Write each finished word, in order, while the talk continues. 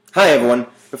Hi everyone.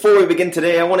 Before we begin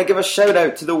today, I want to give a shout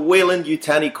out to the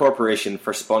Weyland-Yutani Corporation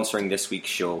for sponsoring this week's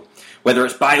show. Whether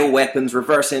it's bioweapons,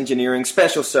 reverse engineering,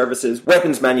 special services,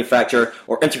 weapons manufacture,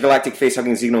 or intergalactic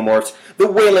face-hugging xenomorphs, the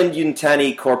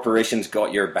Weyland-Yutani Corporation's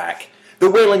got your back.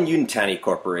 The Weyland-Yutani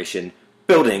Corporation,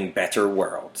 building better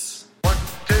worlds.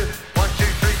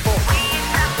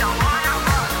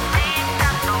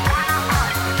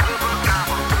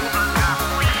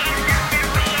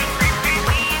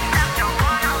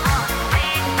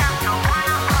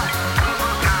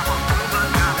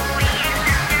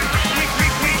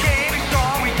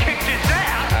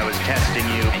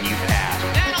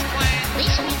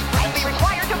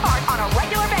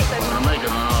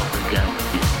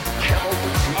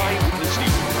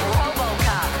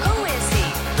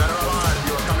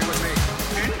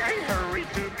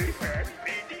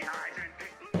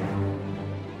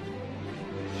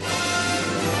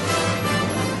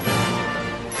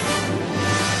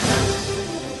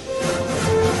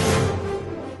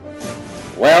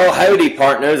 Well, howdy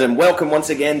partners, and welcome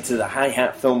once again to the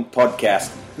Hi-Hat Film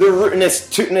Podcast, the rootinest,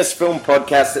 tootinest film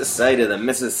podcast this side of the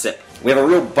Mississippi. We have a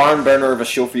real barn burner of a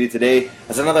show for you today,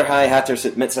 as another Hi-Hatter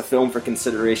submits a film for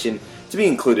consideration to be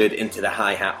included into the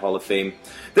Hi-Hat Hall of Fame.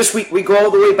 This week we go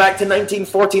all the way back to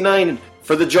 1949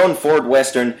 for the John Ford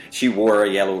Western, She Wore a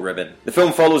Yellow Ribbon. The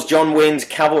film follows John Wayne's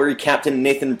cavalry captain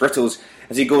Nathan Brittles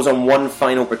as he goes on one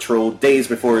final patrol days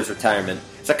before his retirement.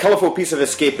 It's a colourful piece of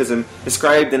escapism,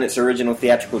 described in its original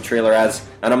theatrical trailer as,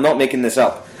 and I'm not making this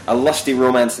up, a lusty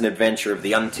romance and adventure of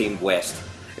the untamed West.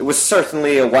 It was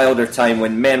certainly a wilder time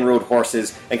when men rode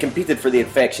horses and competed for the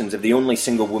affections of the only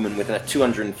single woman within a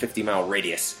 250-mile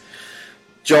radius.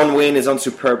 John Wayne is on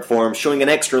superb form, showing an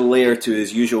extra layer to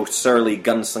his usual surly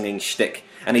gunslinging shtick,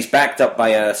 and he's backed up by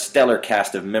a stellar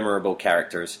cast of memorable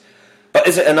characters. But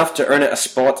is it enough to earn it a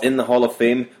spot in the Hall of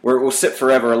Fame, where it will sit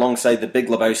forever alongside The Big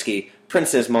Lebowski,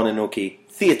 Princess Mononoke,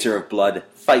 Theatre of Blood,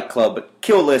 Fight Club,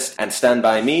 Kill List, and Stand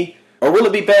By Me? Or will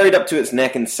it be buried up to its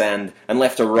neck in sand and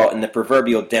left to rot in the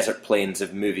proverbial desert plains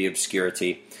of movie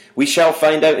obscurity? We shall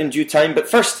find out in due time, but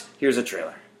first, here's a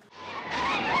trailer.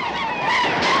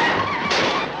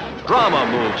 Drama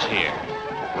moves here.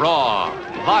 Raw,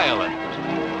 violent,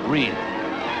 real.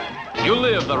 You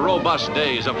live the robust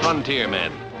days of frontier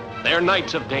men. Their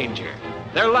nights of danger,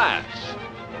 their laughs,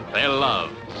 their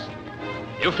loves.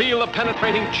 You feel the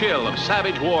penetrating chill of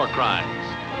savage war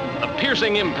cries, the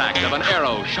piercing impact of an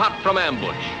arrow shot from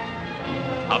ambush,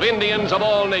 of Indians of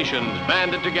all nations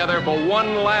banded together for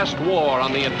one last war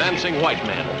on the advancing white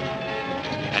men.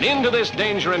 And into this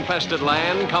danger-infested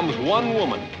land comes one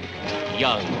woman,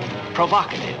 young,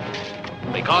 provocative.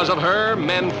 Because of her,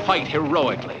 men fight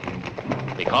heroically.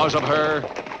 Because of her,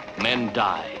 men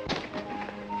die.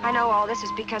 I know all this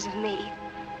is because of me.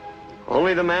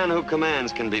 Only the man who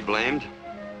commands can be blamed.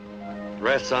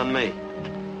 Rests on me.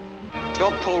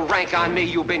 Don't pull rank on me.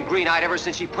 You've been green-eyed ever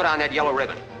since you put on that yellow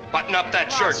ribbon. Button up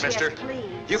that shirt, mister. Please.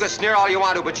 You can sneer all you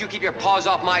want to, but you keep your paws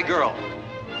off my girl.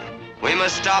 We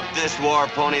must stop this war,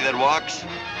 pony that walks.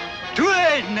 Too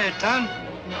late, Nathan.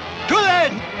 Too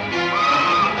late.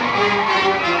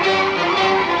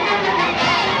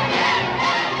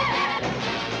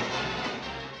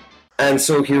 And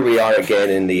so here we are again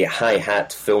in the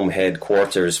Hi-Hat Film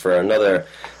Headquarters for another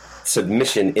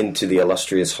submission into the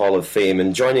illustrious Hall of Fame.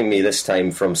 And joining me this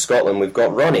time from Scotland, we've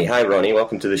got Ronnie. Hi, Ronnie.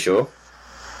 Welcome to the show.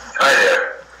 Hi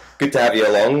there. Good to have you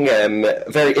along.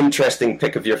 Very interesting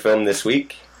pick of your film this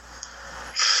week.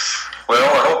 Well,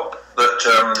 I hope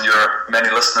that your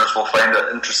many listeners will find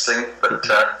it interesting, but...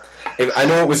 I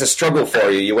know it was a struggle for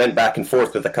you. You went back and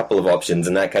forth with a couple of options,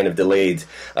 and that kind of delayed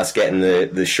us getting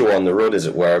the show on the road, as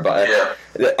it were. But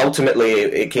ultimately,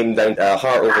 it came down to a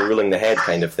heart overruling the head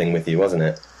kind of thing with you, wasn't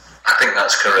it? I think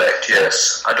that's correct,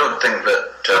 yes. I don't think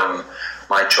that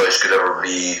my choice could ever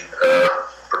be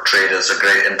portrayed as a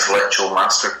great intellectual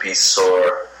masterpiece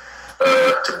or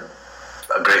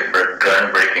a great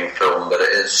groundbreaking film, but it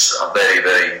is a very,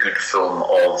 very good film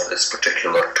of this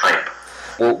particular type.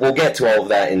 We'll get to all of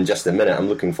that in just a minute. I'm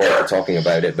looking forward to talking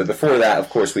about it. But before that, of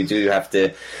course, we do have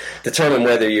to determine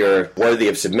whether you're worthy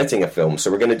of submitting a film.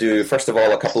 So we're going to do, first of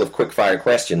all, a couple of quick-fire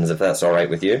questions, if that's all right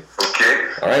with you. Okay.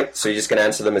 All right, so you're just going to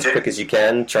answer them as quick as you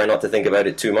can. Try not to think about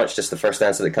it too much, just the first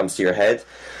answer that comes to your head.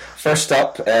 First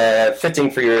up, fitting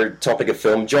for your topic of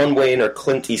film, John Wayne or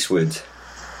Clint Eastwood?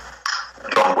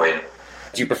 John Wayne.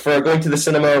 Do you prefer going to the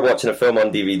cinema or watching a film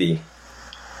on DVD?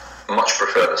 Much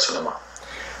prefer the cinema.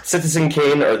 Citizen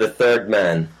Kane or The Third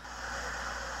Man?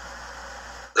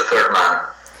 The Third Man.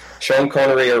 Sean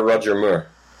Connery or Roger Moore?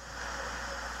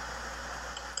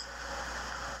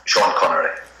 Sean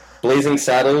Connery. Blazing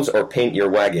Saddles or Paint Your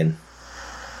Wagon?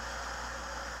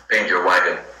 your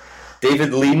wagon.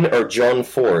 David Lean or John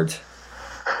Ford?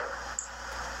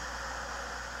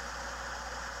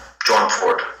 John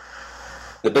Ford.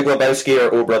 The Big Lebowski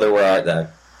or Oh Brother, Where Art Thou?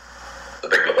 The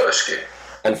Big Lebowski.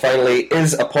 And finally,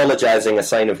 is apologising a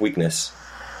sign of weakness?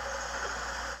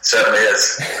 Certainly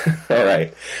is. All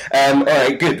right,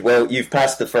 good. Well, you've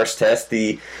passed the first test.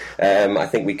 I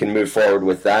think we can move forward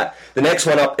with that. The next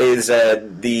one up is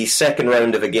the second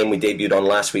round of a game we debuted on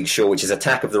last week's show, which is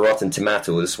Attack of the Rotten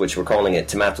Tomatoes, which we're calling it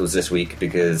Tomatoes this week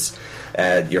because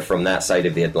you're from that side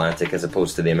of the Atlantic as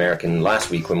opposed to the American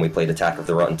last week when we played Attack of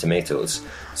the Rotten Tomatoes.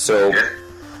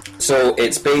 So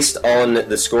it's based on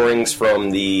the scorings from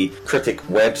the critic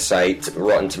website,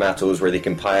 Rotten Tomatoes, where they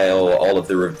compile all of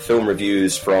the film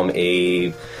reviews from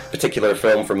a particular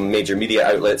film from major media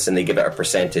outlets, and they give it a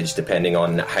percentage depending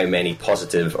on how many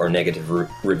positive or negative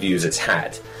reviews it's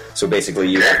had. So basically,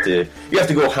 you have to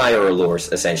go higher or lower.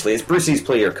 Essentially, it's Brucey's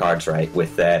play your cards right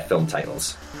with film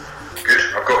titles. Good,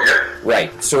 I've got you.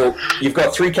 Right, so you've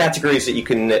got 3 categories that you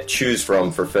can choose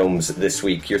from for films this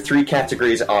week. Your 3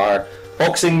 categories are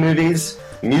boxing movies,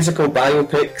 musical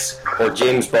biopics, or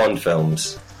James Bond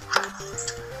films.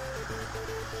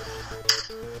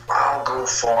 I'll go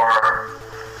for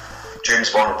James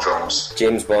Bond films.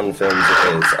 James Bond films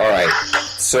it is. Alright,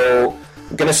 so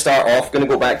I'm going to start off, going to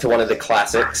go back to one of the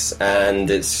classics,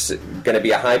 and it's going to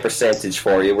be a high percentage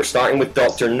for you. We're starting with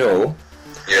Dr. No.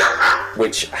 Yeah.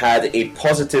 Which had a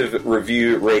positive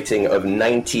review rating of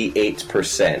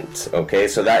 98%. Okay,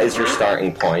 so that is your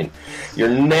starting point. Your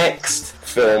next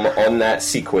film on that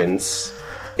sequence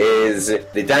is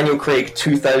the Daniel Craig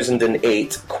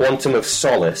 2008 Quantum of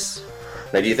Solace.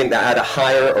 Now, do you think that had a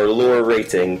higher or lower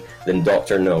rating than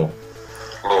Dr. No?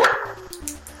 Lower.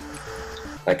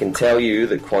 I can tell you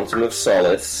that Quantum of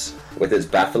Solace, with its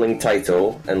baffling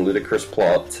title and ludicrous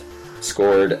plot,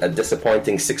 scored a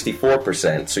disappointing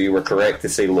 64%, so you were correct to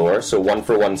say lower, so 1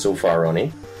 for 1 so far,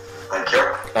 Ronnie. Thank you.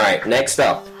 Alright, next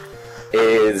up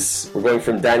is, we're going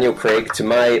from Daniel Craig to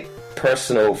my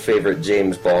personal favourite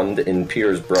James Bond in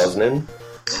Pierce Brosnan.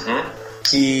 Mm-hmm.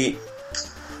 He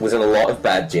was in a lot of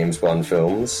bad James Bond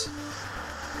films.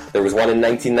 There was one in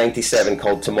 1997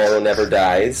 called Tomorrow Never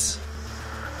Dies,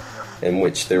 in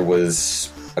which there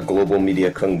was a global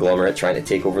media conglomerate trying to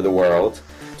take over the world.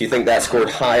 Do you think that scored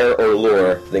higher or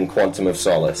lower than Quantum of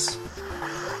Solace,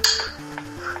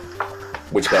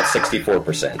 which got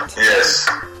 64%? Yes.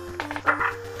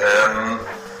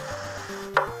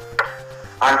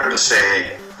 I'm going to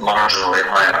say marginally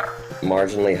higher.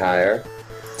 Marginally higher.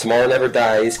 Tomorrow Never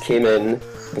Dies came in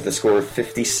with a score of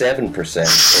 57%, so I'm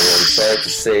sorry to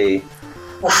say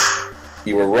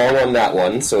you were wrong on that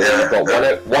one, so you've got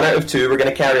one out of 2. We're going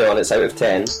to carry on, it's out of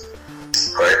 10.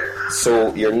 Right.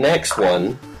 So your next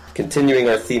one, continuing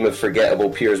our theme of forgettable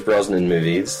Pierce Brosnan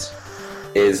movies,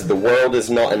 is The World Is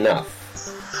Not Enough,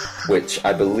 which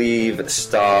I believe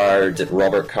starred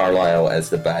Robert Carlyle as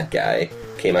the bad guy.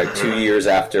 Came out 2 years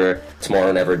after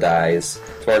Tomorrow Never Dies.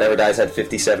 Tomorrow Never Dies had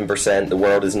 57%. The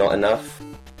World Is Not Enough.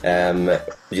 Do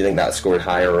you think that scored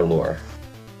higher or lower?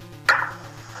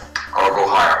 I'll go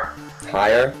higher.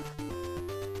 Higher?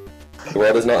 The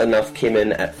World Is Not Enough came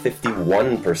in at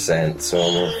 51%, so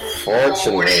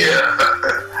unfortunately...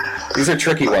 These are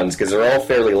tricky ones, because they're all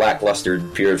fairly lackluster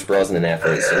Pierce Brosnan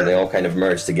efforts, and they all kind of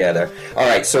merge together.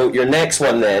 Alright, so your next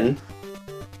one then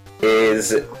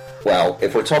is... Well,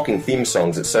 if we're talking theme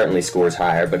songs, it certainly scores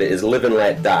higher, but it is Live and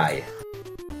Let Die.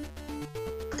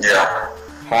 Yeah.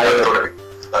 Higher?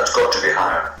 That's got to be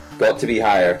higher. Got to be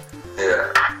higher.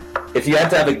 Yeah. If you had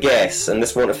to have a guess, and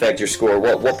this won't affect your score,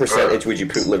 what percentage would you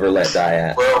put Live or Let Die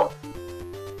at? Well,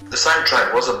 the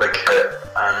soundtrack was a big hit,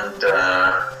 and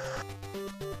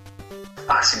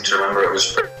I seem to remember it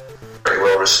was pretty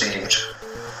well received.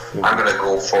 Mm-hmm. I'm going to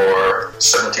go for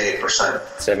 78%.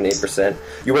 78%.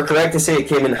 You were correct to say it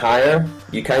came in higher.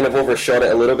 You kind of overshot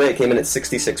it a little bit. It came in at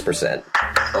 66%.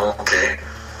 Okay.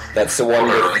 That's the one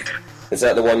where... Is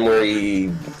that the one where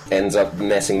he ends up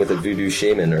messing with a voodoo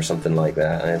shaman or something like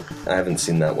that? I haven't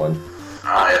seen that one.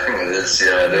 I think it is,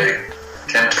 yeah. They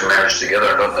tend to merge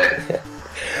together, don't they?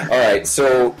 Alright,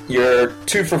 so you're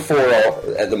 2 for 4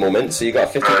 at the moment, so you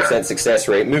got a 50% success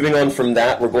rate. Moving on from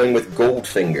that, we're going with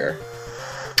Goldfinger.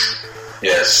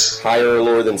 Yes. Higher or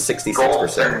lower than 66%?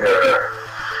 Goldfinger,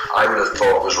 I would have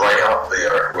thought was right up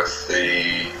there with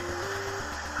the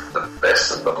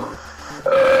best of them.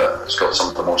 It's got some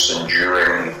of the most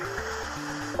enduring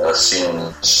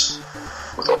scenes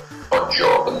with Odd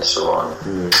Job and so on.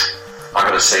 I'm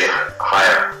going to say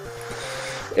higher.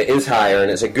 It is higher,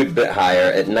 and it's a good bit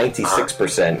higher. At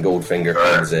 96%, Goldfinger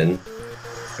comes in.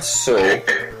 So,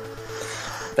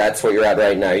 That's what you're at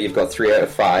right now. You've got 3 out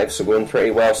of 5, so going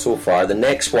pretty well so far. The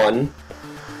next one,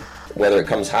 whether it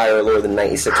comes higher or lower than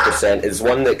 96%, is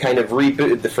one that kind of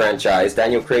rebooted the franchise.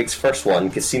 Daniel Craig's first one,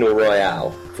 Casino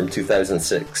Royale, from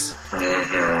 2006. Do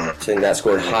you think that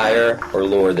scored higher or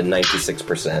lower than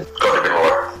 96%? Got to be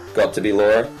lower. Got to be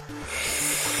lower.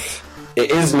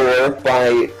 It is lower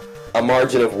by a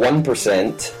margin of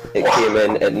 1%. It came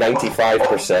in at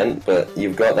 95%, but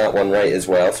you've got that one right as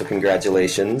well, so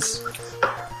congratulations.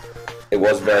 It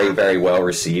was very, very well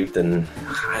received, and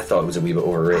I thought it was a wee bit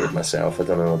overrated myself. I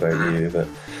don't know about you, but...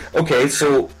 Okay,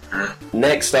 so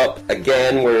next up,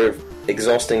 again, we're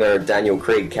exhausting our Daniel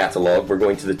Craig catalogue. We're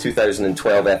going to the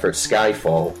 2012 effort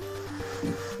Skyfall,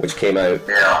 which came out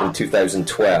in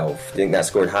 2012. Do you think that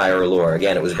scored higher or lower?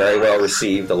 Again, it was very well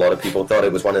received. A lot of people thought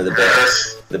it was one of the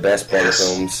best Bond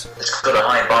films. It's got a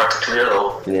high bar to clear,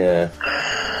 though. Yeah.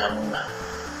 I'm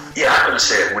going to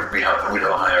say it would have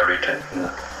a higher rating.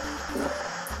 Yeah.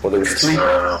 Well, there was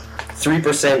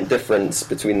 3% difference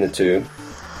between the two.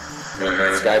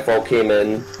 Skyfall came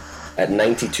in at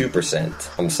 92%,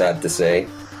 I'm sad to say.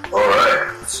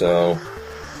 Alright. So,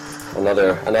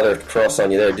 another cross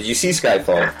on you there. Did you see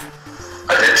Skyfall?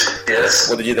 I did, yes.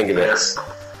 What did you think of it? Yes.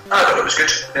 I thought it was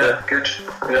good. Yeah, good.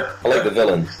 Yeah. I like the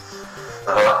villain.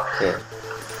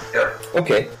 Yeah.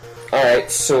 Okay. Alright,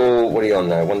 so what are you on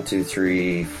now? 1, 2,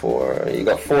 3, 4. You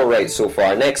got 4 right so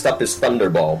far. Next up is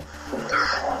Thunderball.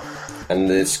 And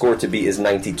the score to beat is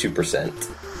 92%.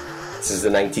 This is the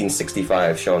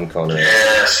 1965 Sean Connery.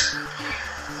 Yes.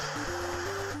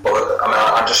 Well,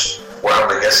 I'm just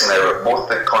wildly guessing there, but both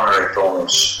the Connery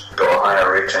films got a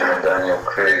higher rating than Daniel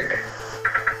Craig.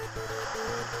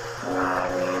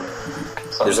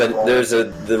 There's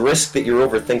the risk that you're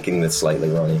overthinking this slightly,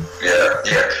 Ronnie. Yeah.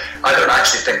 I don't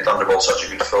actually think Thunderball's such a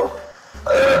good film.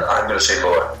 I'm going to say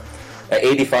lower. At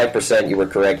 85%, you were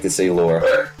correct to say lower.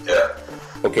 Yeah.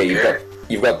 Okay,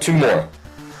 you've got 2 more.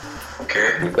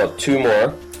 Okay. You've got 2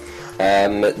 more.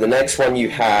 The next one you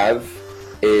have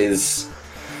is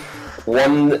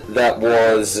one that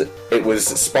was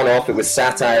spun off. It was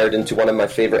satired into one of my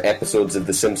favourite episodes of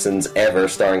The Simpsons ever,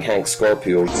 starring Hank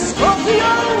Scorpio.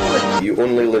 You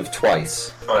Only Live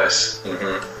Twice. Twice.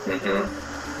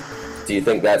 Do you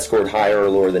think that scored higher or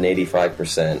lower than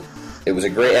 85%? It was a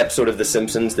great episode of The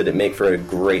Simpsons. Did it make for a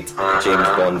great James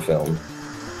Bond film?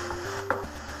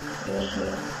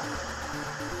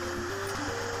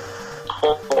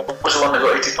 What was the one that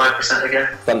got 85% again?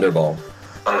 Thunderball,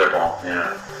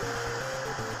 yeah.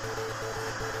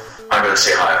 I'm going to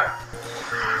say higher.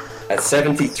 At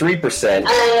 73%,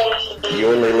 You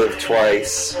Only Live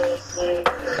Twice.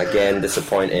 Again,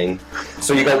 disappointing.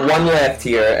 So you got one left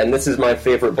here, and this is my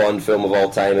favourite Bond film of all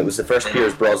time. It was the first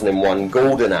Pierce Brosnan one,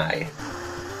 GoldenEye.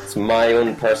 It's my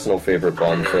own personal favourite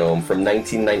Bond film from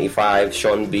 1995.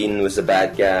 Sean Bean was the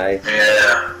bad guy.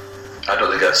 Yeah. I don't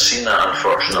think I've seen that,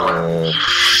 unfortunately.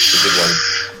 It's a good one.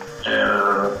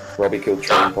 Yeah. Robbie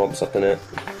Coltrane pops up in it.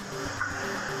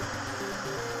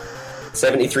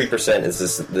 73% is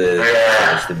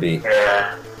the beat.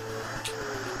 Yeah.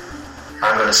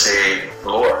 I'm going to say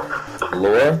lower.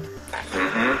 Lower?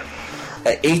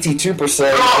 At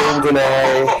 82%,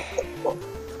 GoldenEye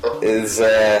is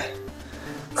a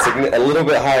little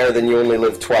bit higher than You Only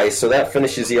Live Twice, so that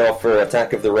finishes you off for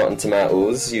Attack of the Rotten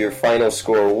Tomatoes. Your final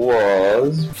score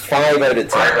was 5 out of 10.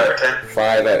 5 out of 10.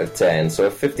 5 out of 10, so a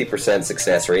 50%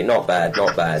 success rate. Not bad.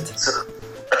 So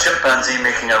a chimpanzee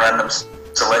making a random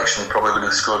selection probably would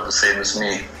have scored the same as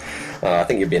me. I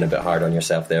think you're being a bit hard on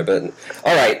yourself there, but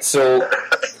alright, so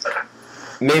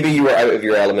maybe you were out of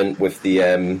your element with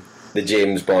the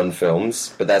James Bond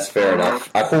films, but that's fair enough.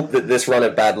 I hope that this run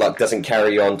of bad luck doesn't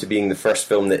carry on to being the first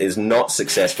film that is not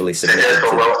successfully submitted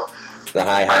to the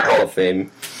High Hat Hall of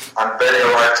Fame. I'm very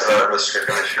alive to that risk, I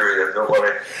can assure you, don't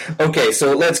worry. Okay,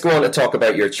 so let's go on to talk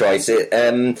about your choice.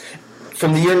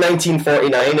 From the year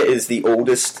 1949, it is the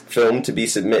oldest film to be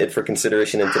submitted for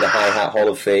consideration into the High Hat Hall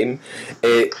of Fame.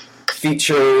 It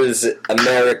features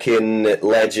American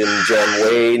legend John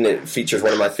Wayne. It features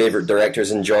one of my favourite directors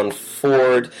in John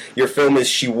Ford. Your film is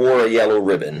She Wore a Yellow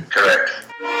Ribbon. Correct.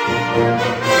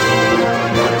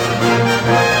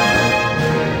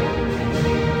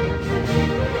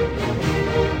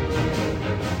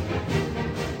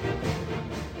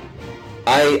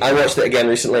 I watched it again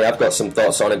recently. I've got some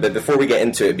thoughts on it, but before we get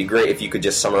into it, it'd be great if you could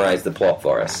just summarise the plot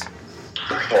for us.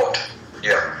 The plot?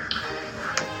 Yeah.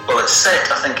 Well, it's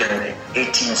set, I think, in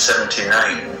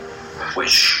 1879,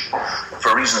 which,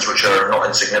 for reasons which are not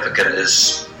insignificant,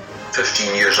 is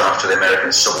 15 years after the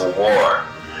American Civil War.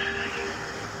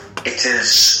 It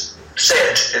is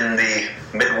set in the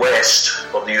Midwest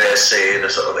of the USA, the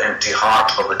sort of empty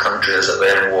heart of the country as it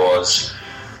then was,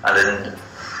 and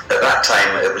at that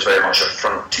time it was very much a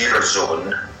frontier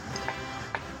zone.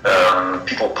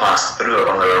 People passed through it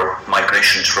on their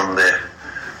migrations from the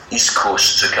East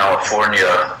Coast to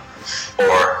California,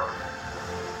 or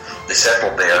they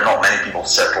settled there. Not many people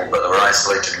settled, but there were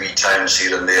isolated wee towns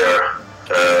here and there,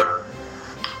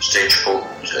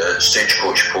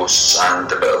 stagecoach posts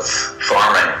and a bit of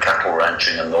farming, cattle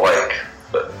ranching and the like,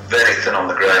 but very thin on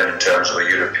the ground in terms of a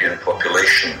European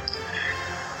population.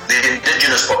 The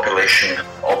indigenous population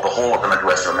of the whole of the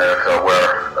Midwest of America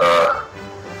were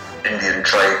Indian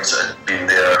tribes that had been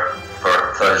there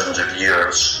for thousands of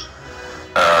years,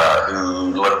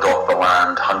 who lived off the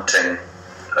land, hunting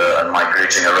and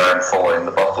migrating around, following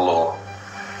the buffalo.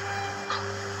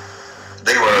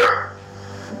 They were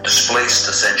displaced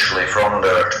essentially from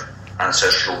their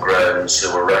ancestral grounds.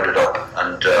 They were rounded up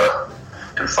and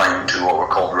confined to what were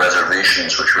called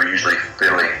reservations, which were usually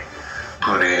fairly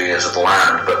poor areas of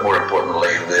land, but more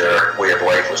importantly their way of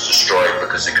life was destroyed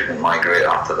because they couldn't migrate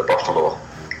after the buffalo.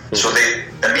 So the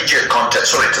immediate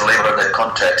context, sorry to labour the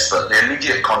context, but the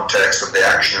immediate context of the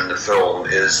action in the film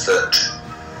is that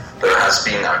there has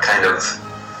been a kind of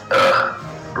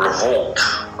revolt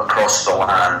across the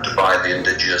land by the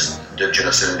indigenous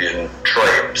Indian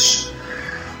tribes,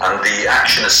 and the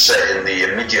action is set in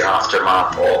the immediate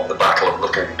aftermath of the Battle of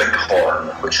Little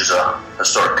Bighorn, which is a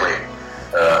historically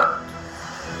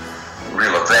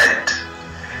real event,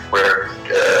 where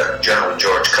General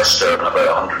George Custer and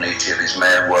about 180 of his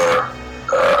men were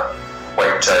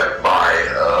wiped out by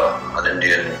an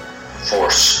Indian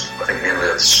force, I think mainly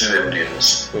of the Sioux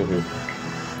Indians. Mm-hmm.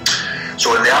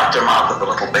 So in the aftermath of the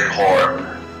Little Bighorn,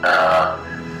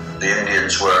 the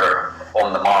Indians were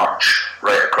on the march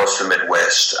right across the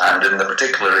Midwest, and in the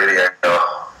particular area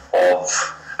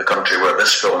of the country where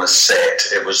this film is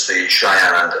set, it was the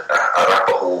Cheyenne and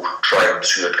Arapaho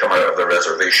tribes who had come out of their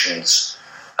reservations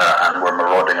and were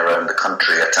marauding around the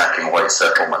country attacking white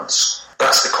settlements.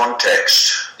 That's the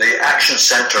context. The action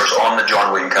centres on the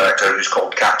John Wayne character, who's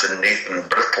called Captain Nathan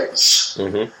Brittles.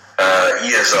 Mm-hmm. He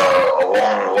is a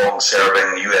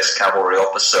long-serving US cavalry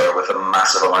officer with a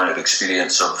massive amount of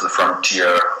experience of the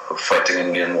frontier, of fighting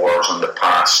Indian wars in the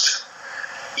past.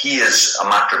 He is a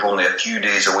matter of only a few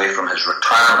days away from his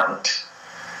retirement,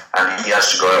 and he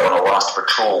has to go out on a last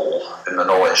patrol in the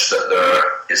knowledge that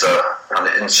there is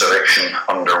an insurrection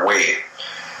underway.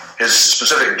 His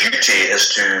specific duty is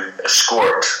to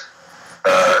escort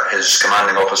his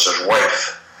commanding officer's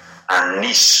wife and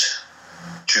niece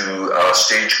to a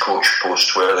stagecoach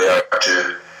post where they are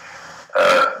to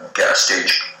get a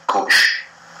stagecoach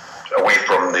away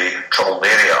from the troubled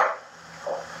area.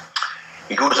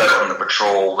 He goes out on the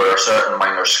patrol. There are certain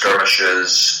minor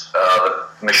skirmishes. The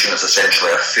mission is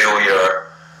essentially a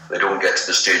failure. They don't get to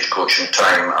the stagecoach in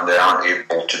time, and they aren't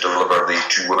able to deliver the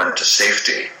two women to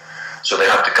safety. So they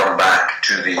have to come back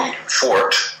to the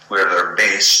fort where they're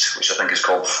based, which I think is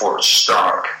called Fort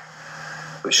Stark,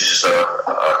 which is just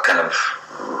a kind of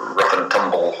rough and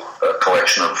tumble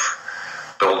collection of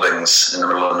buildings in the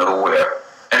middle of nowhere.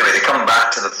 Anyway, they come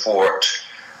back to the fort.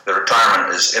 The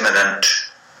retirement is imminent.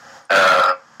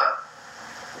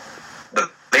 The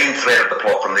main thread of the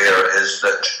plot from there is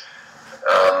that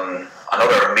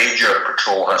another major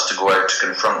patrol has to go out to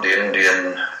confront the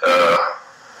Indian,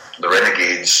 the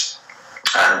renegades,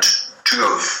 and two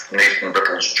of Nathan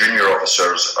Brittle's junior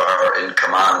officers are in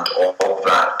command of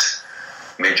that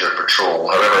major patrol.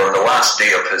 However, on the last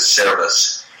day of his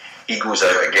service, he goes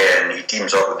out again. He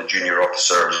teams up with the junior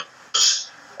officers,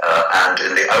 and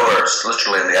in the hours,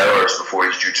 literally in the hours before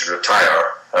he's due to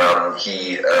retire,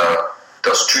 he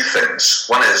does two things.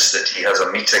 One is that he has a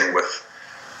meeting with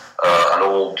an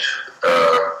old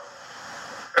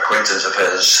acquaintance of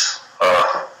his,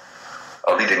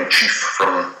 a leading chief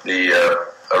from the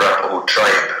Arapaho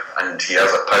tribe, and he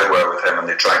has a powwow with him, and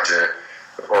they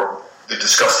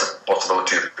discuss the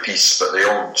possibility of peace, but the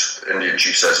old Indian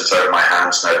chief says, it's out of my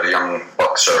hands now, the young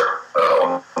bucks are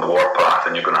on the warpath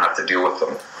and you're going to have to deal with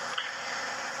them.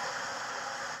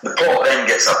 The plot then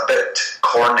gets a bit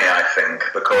corny, I think,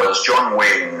 because John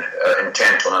Wayne,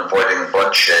 intent on avoiding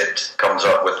bloodshed, comes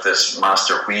up with this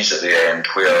master wheeze at the end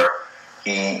where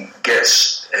he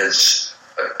gets his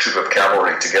troop of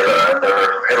cavalry together, and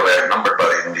they're heavily outnumbered by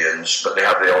the Indians, but they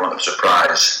have the element of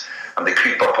surprise, and they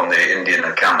creep up on the Indian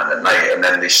encampment at night, and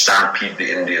then they stampede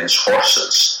the Indians'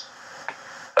 horses.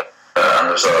 And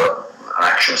there's an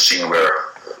action scene where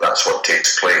that's what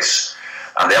takes place.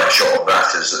 And the upshot of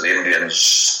that is that the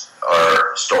Indians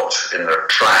are stopped in their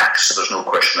tracks. There's no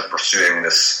question of pursuing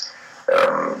this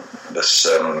this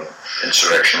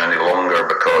insurrection any longer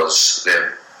because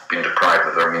they've been deprived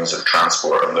of their means of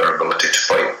transport and their ability to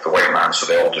fight the white man, so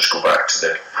they all just go back to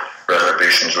the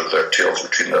reservations with their tails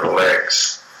between their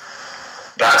legs.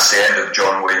 That's the end of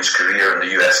John Wayne's career in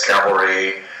the US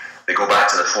Cavalry. They go back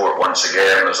to the fort once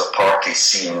again. There's a party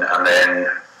scene, and then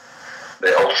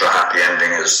the ultra-happy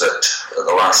ending is that at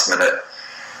the last minute,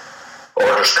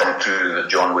 orders come through that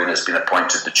John Wayne has been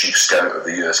appointed the chief scout of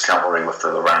the US Cavalry with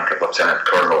the rank of lieutenant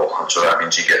colonel, and so that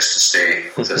means he gets to stay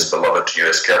with his beloved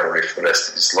US Cavalry for the rest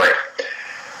of his life.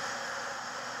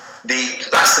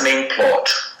 That's the main plot.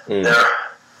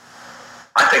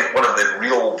 I think one of the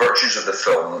real virtues of the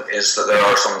film is that there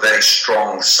are some very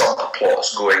strong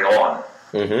subplots going on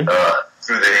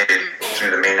through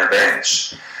the main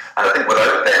events. And I think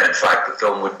without them, in fact, the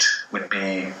film would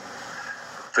be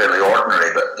fairly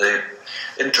ordinary, but the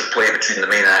interplay between the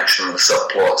main action and the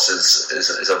subplots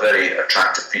is a very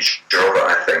attractive feature of it,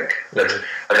 I think.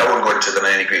 I won't go into them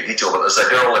in any great detail, but there's a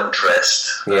girl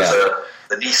interest.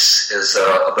 The niece is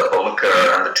a bit of a looker,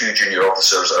 and the two junior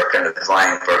officers are kind of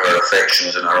vying for her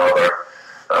affections in a rather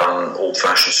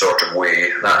old-fashioned sort of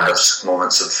way. That has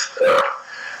moments of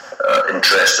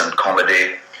interest and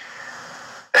comedy.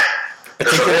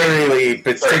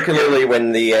 Particularly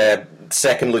when the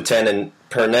second lieutenant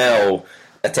Purnell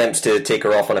attempts to take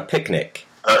her off on a picnic.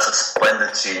 That's a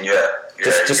splendid scene,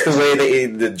 Just the way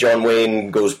that John Wayne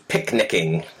goes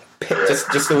picnicking.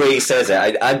 Just the way he says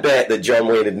it. I bet that John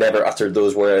Wayne had never uttered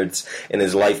those words in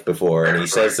his life before, and he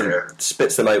says them,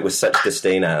 spits them out with such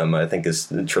disdain at him. I think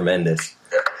is tremendous.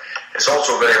 It's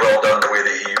also very well done the way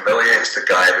that he humiliates the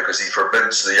guy, because he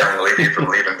forbids the young lady from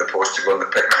leaving the post to go on the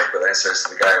picnic, but then says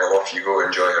to the guy, well, off you go,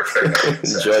 enjoy your picnic.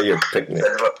 Enjoy your picnic.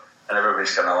 And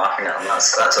everybody's kind of laughing at him.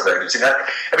 That's a very good scene. I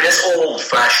mean, it's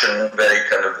old-fashioned, very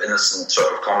kind of innocent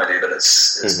sort of comedy, but it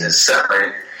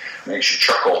certainly makes you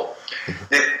chuckle.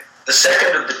 The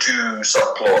second of the two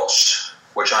subplots,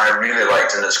 which I really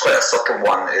liked, and it's quite a subtle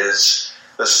one, is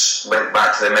this link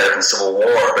back to the American Civil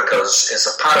War, because it's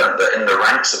apparent that in the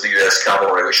ranks of the US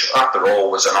Cavalry, which after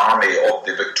all was an army of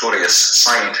the victorious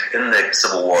side in the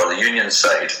Civil War, the Union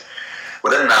side,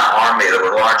 within that army there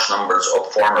were large numbers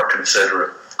of former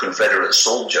Confederate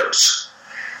soldiers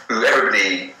who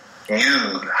everybody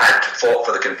knew had fought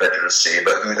for the Confederacy,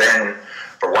 but who then,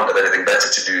 for want of anything better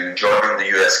to do, joined the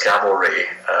US Cavalry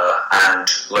and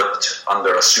lived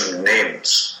under assumed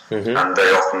names, and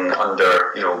very often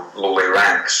under lowly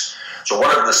ranks. So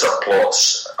one of the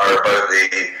subplots are about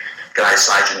the guy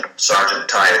Sergeant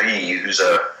Tyree, who's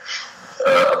a bit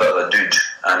of a dude,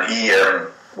 and he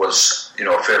was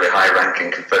a fairly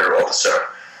high-ranking Confederate officer.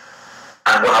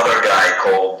 And one other guy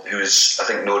who's I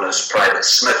think known as Private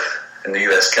Smith in the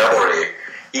US Cavalry,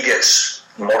 he gets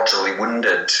mortally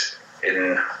wounded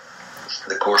in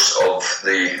the course of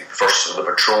the first of the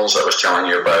patrols I was telling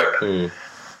you about, and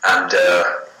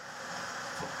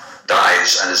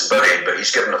dies and is buried, but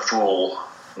he's given a full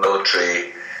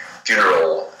military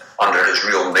funeral under his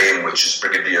real name, which is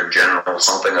Brigadier General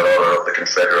something or other of the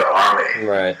Confederate Army.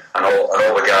 Right. And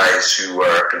all the guys who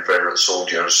were Confederate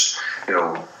soldiers,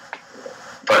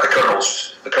 by the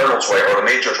colonel's wife, or the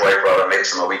major's wife rather,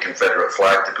 makes him a wee Confederate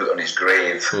flag to put on his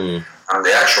grave. And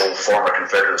the actual former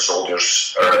Confederate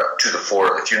soldiers are to the fore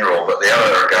at the funeral, but the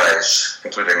other guys,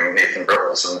 including Nathan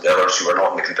Brittles and the others who are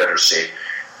not in the Confederacy,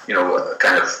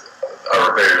 kind of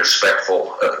are very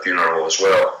respectful at the funeral as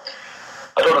well.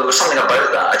 I don't know, there was something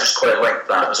about that. I just quite liked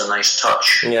that. It was a nice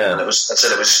touch. Yeah. And it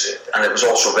was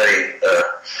also very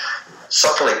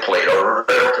subtly played, or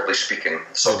relatively speaking,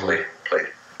 subtly played.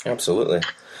 Absolutely.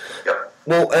 Yep.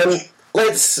 Well,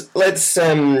 let's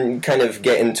kind of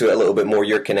get into it a little bit more,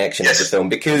 your connection to the film,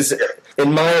 because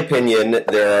in my opinion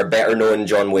there are better known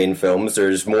John Wayne films.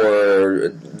 There's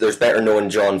better known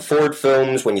John Ford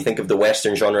films. When you think of the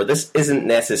Western genre, this isn't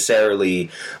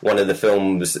necessarily one of the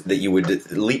films that you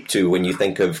would leap to when you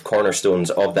think of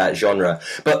cornerstones of that genre.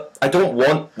 But I don't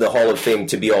want the Hall of Fame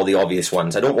to be all the obvious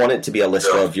ones. I don't want it to be a list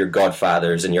of your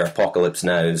Godfathers and your Apocalypse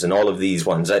Nows and all of these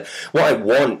ones. What I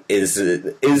want is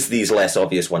these less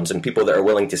obvious ones, and people that are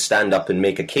willing to stand up and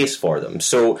make a case for them.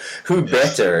 So who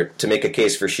better to make a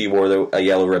case for She Wore a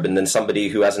Yellow Ribbon than somebody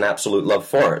who has an absolute love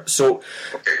for it? So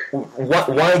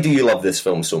why do you love this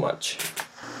film so much?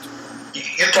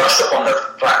 You touched upon the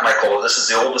fact, Michael, this is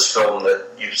the oldest film that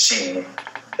you've seen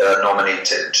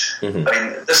nominated. I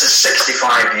mean, this is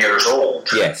 65 years old,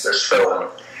 this film,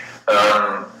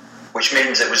 which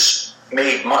means it was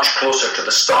made much closer to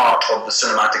the start of the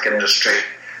cinematic industry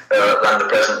than the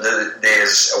present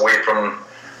days, away from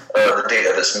the date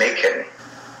of its making.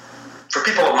 For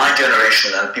people of my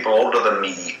generation and people older than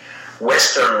me,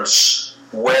 Westerns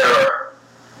were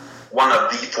one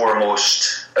of the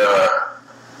foremost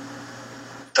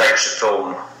types of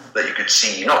film that you could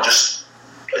see, not just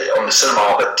on the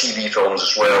cinema, but TV films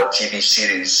as well, TV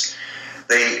series.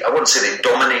 I wouldn't say they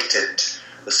dominated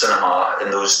the cinema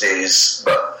in those days,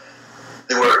 but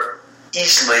they were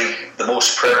easily the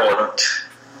most prevalent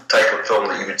type of film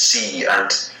that you would see.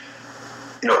 And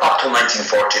up till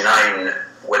 1949,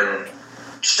 when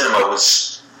cinema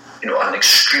was an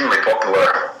extremely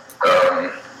popular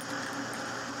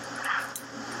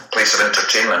place of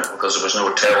entertainment because there was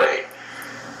no telly,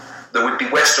 there would be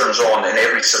westerns on in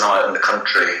every cinema in the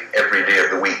country every day of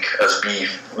the week as B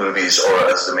movies or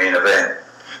as the main event.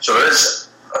 So there is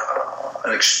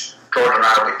an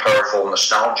extraordinarily powerful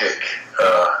nostalgic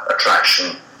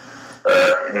attraction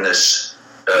in this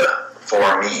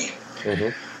for me.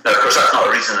 Mm-hmm. Now, of course, that's not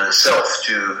a reason in itself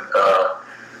to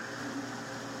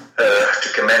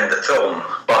commend the film,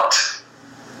 but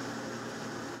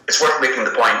it's worth making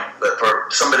the point that for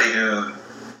somebody who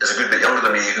is a good bit younger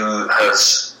than me, who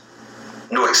has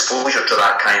no exposure to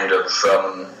that kind of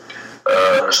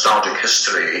nostalgic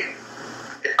history,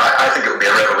 I think it would be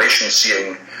a revelation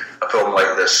seeing a film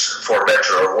like this, for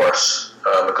better or worse,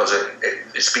 because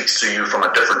it speaks to you from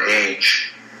a different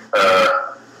age,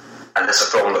 and it's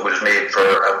a film that was made for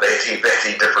a very,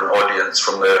 very different audience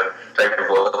from the type of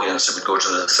audience that would go to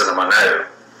the cinema now.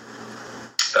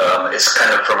 It's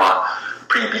kind of from a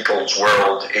pre-Beatles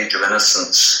world, Age of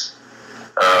Innocence,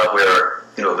 where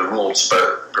the rules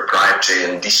about propriety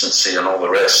and decency and all the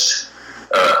rest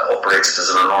operated as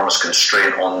an enormous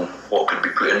constraint on what could be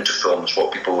put into films,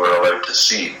 what people were allowed to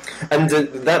see. And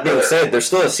that being said, there's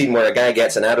still a scene where a guy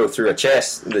gets an arrow through the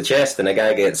chest, and a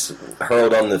guy gets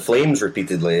hurled on the flames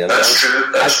repeatedly. That's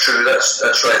true. That's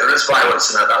right. There is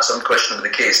violence in it. That's unquestionably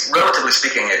the case. Relatively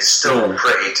speaking, it's still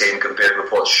pretty tame compared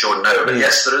with what's shown now. But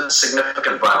yes, there is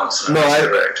significant violence in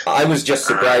it. I was just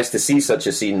surprised to see such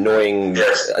a scene, knowing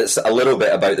a little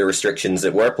bit about the restrictions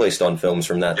that were placed on films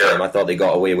from that time. I thought they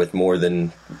got away with more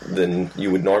than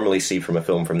you would normally see from a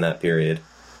film from that period.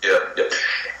 Yeah.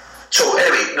 So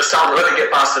anyway, nostalgia. Let me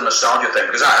get past the nostalgia thing,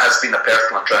 because that has been a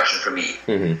personal attraction for me.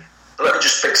 Mm-hmm. Let me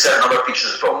just pick certain other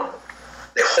features of the film.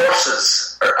 The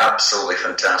horses are absolutely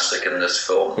fantastic in this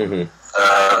film,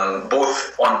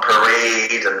 both on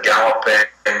parade and galloping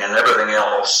and everything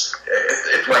else.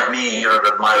 If like me, you're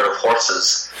an admirer of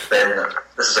horses, then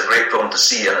this is a great film to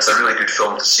see, and it's a really good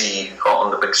film to see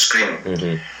on the big screen.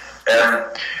 Mm-hmm.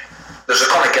 There's a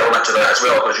comic element to that as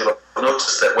well, because you'll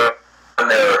notice that when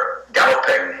they're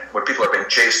galloping, where people are being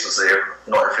chased, as they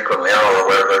not infrequently are, or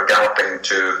where they're galloping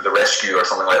to the rescue or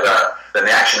something like that, then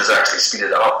the action is actually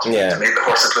speeded up to make the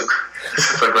horses look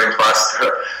as if they're going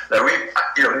faster. Now,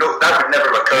 that would never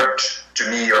have occurred to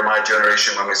me or my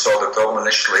generation when we saw the film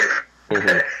initially.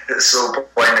 Mm-hmm. It's so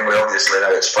blindingly obviously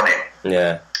now it's funny.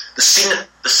 Yeah. The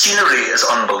scenery is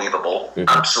unbelievable,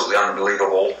 absolutely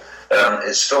unbelievable.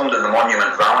 It's filmed in the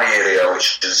Monument Valley area,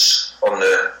 which is on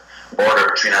the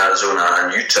border between Arizona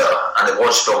and Utah, and it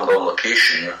was filmed on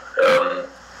location.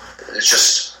 It's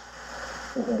just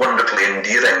wonderfully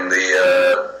endearing,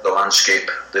 the landscape,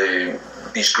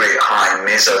 these great high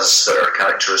mesas that are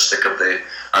characteristic of the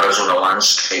Arizona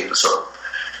landscape, the sort of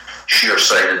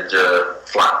sheer-sided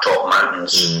flat-top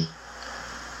mountains.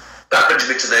 That brings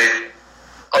me to the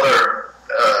other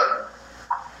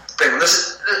thing.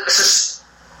 This is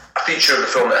a feature of the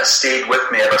film that has stayed with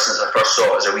me ever since I first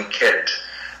saw it as a wee kid.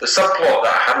 The subplot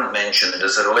that I haven't mentioned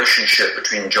is the relationship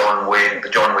between the John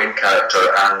Wayne character,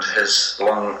 and his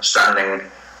long-standing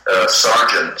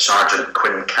Sergeant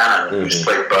Quinn Cannon, who's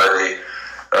played by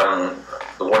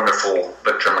the wonderful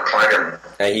Victor McLagan.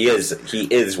 He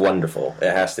is wonderful,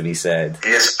 it has to be said.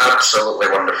 He is absolutely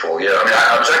wonderful, yeah. I mean,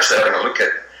 I was actually having a look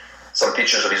at some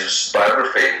features of his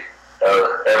biography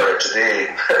earlier today,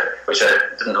 which I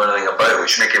didn't know anything about,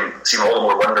 which make him seem all the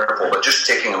more wonderful, but just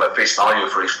taking him at face value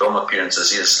for his film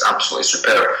appearances, he is absolutely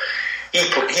superb. He,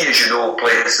 as you know,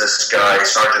 plays this guy,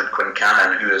 Sergeant Quinn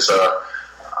Cannon, who is a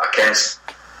Ken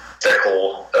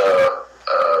Steckle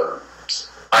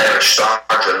Irish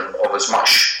sergeant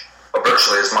of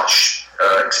virtually as much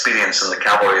experience in the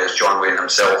cavalry as John Wayne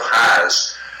himself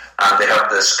has, and they have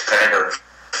this kind of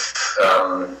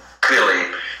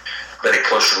clearly very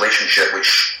close relationship,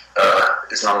 which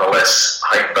is nonetheless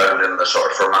hidebound in the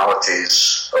sort of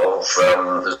formalities of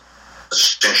the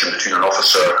distinction between an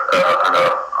officer and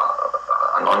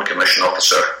a non-commissioned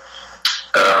officer.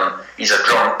 He's a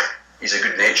drunk. He's a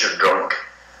good-natured drunk.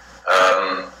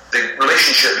 The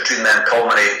relationship between them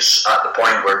culminates at the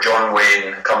point where John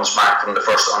Wayne comes back from the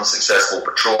first unsuccessful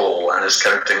patrol and is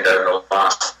counting down the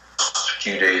last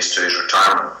few days to his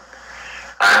retirement.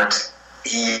 And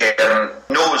he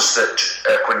knows that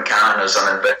Quincannon is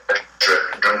an inveterate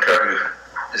drinker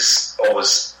who is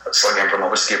always slugging from a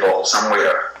whiskey bottle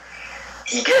somewhere.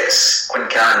 He gets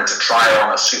Quincannon to try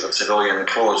on a suit of civilian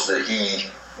clothes that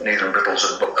Nathan Brittles,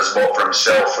 has bought for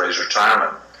himself for his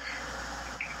retirement.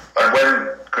 And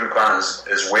when Quincannon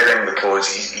is wearing the clothes,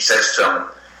 he says to him,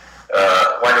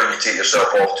 why don't you take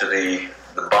yourself off to the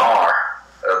bar,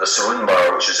 the saloon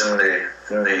bar, which is in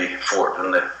the fort,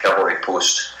 in the cavalry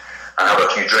post, and have a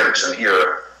few drinks, and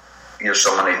here's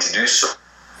some money to do so.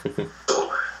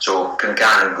 So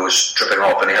Quincannon goes tripping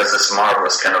off, and he has this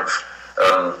marvellous kind of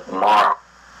march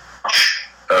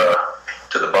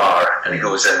to the bar, and he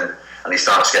goes in and he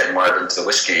starts getting wired into the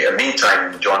whiskey. And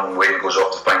meantime, John Wayne goes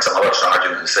off to find some other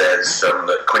sergeant and says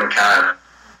that Quincannon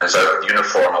is out of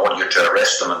uniform. I want you to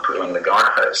arrest him and put him in the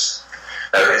guardhouse.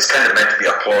 Now, it's kind of meant to be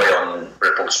a ploy on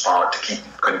Ripple's part to keep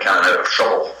Quincannon out of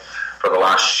trouble for the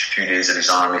last few days of his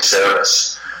army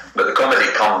service. But the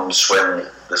comedy comes when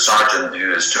the sergeant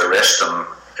who is to arrest him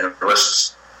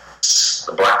enlists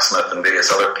the blacksmith and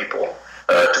various other people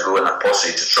to go in a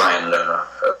posse to try and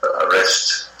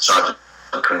arrest Sergeant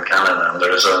Quincannon, and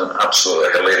there is an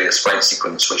absolutely hilarious fight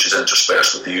sequence which is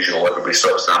interspersed with the usual everybody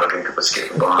stops to have a drink of whiskey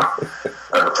at the bar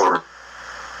before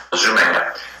resuming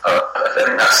it. I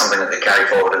think that's something that they carry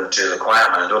forward into The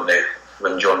Quiet Man, don't they?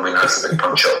 When John Wayne has the big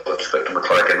punch-up with Victor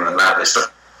McClurkin and that, they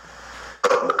start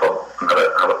in the pub and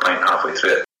have a pint halfway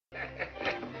through it.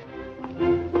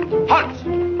 Halt!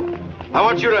 I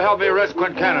want you to help me arrest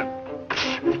Quincannon.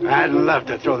 I'd love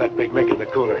to throw that big Mick in the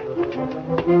cooler.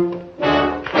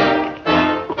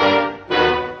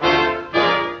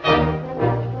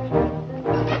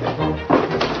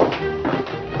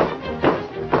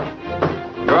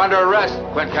 You're under arrest,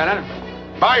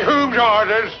 Quincannon. By whom's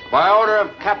orders? By order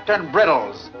of Captain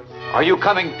Brittles. Are you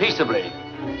coming peaceably?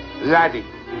 Laddie,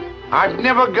 I've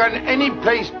never gone any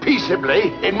place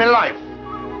peaceably in my life.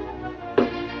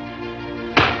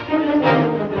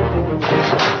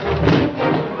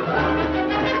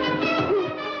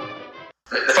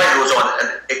 The fight goes on, and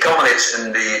it culminates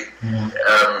in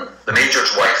the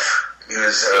Major's wife, who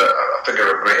is a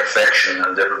figure of great affection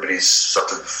and everybody's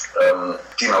sort of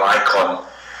female icon,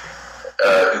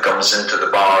 who comes into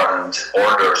the bar and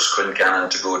orders Quincannon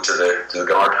to go to the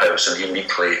guardhouse, and he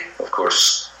meekly, of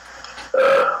course,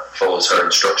 follows her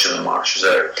instruction and marches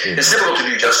out. It's difficult to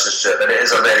do justice to it, but it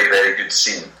is a very, very good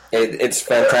scene. It's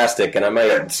fantastic, and I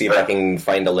might see if I can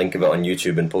find a link of it on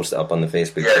YouTube and post it up on the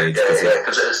Facebook page.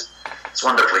 Because it's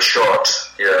wonderfully short.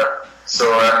 Yeah. So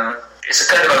it's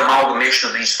a kind of amalgamation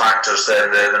of these factors: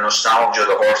 the nostalgia,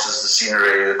 the horses, the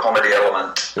scenery, the comedy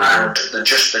element, and the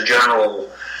general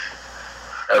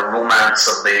romance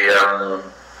of the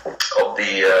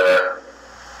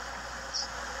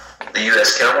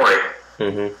U.S. cavalry.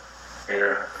 Mm-hmm.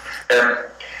 Yeah.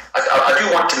 I do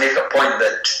want to make a point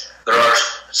that there are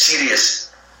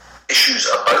serious issues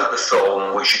about the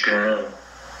film which you can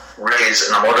raise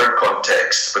in a modern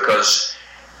context, because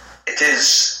it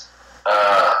is,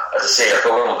 as I say, a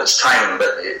film of its time,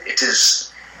 but it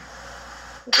is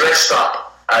dressed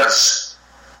up as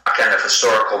a kind of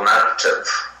historical narrative.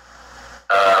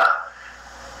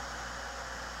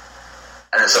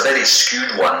 And it's a very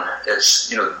skewed one. It's,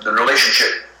 the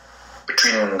relationship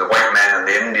between the white men and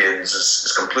the Indians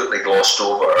is completely glossed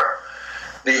over.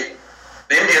 The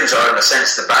Indians are, in a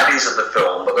sense, the baddies of the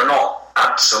film, but they're not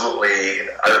absolutely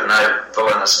out-and-out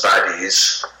villainous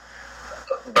baddies.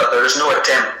 But there is no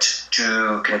attempt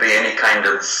to convey any kind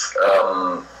of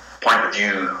point of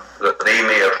view that they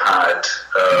may have had.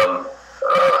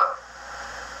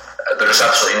 There is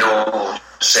absolutely no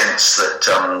sense that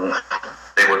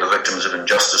they were the victims of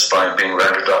injustice by being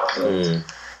rounded up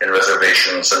in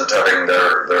reservations and having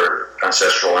their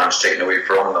ancestral lands taken away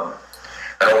from them.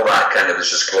 And all that kind of is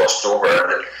just glossed over.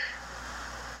 And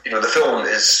the film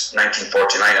is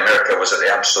 1949. America was at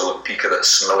the absolute peak of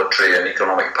its military and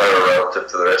economic power relative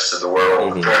to the rest of the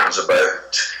world. The film's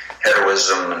about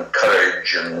heroism and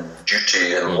courage and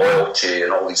duty and loyalty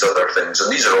and all these other things.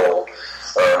 And these are all,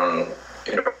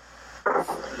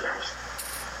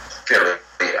 fairly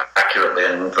accurately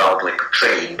and validly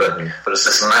portrayed. But it's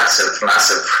this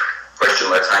massive question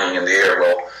that's hanging in the air.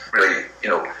 Well, really,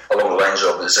 along the lines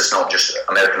of, is this not just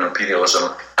American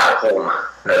imperialism at home,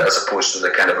 as opposed to the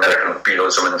kind of American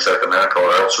imperialism in South America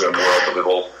or elsewhere in the world that we've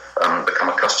all become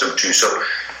accustomed to? So,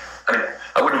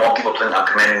 I wouldn't want people to think I'm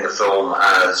commending the film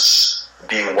as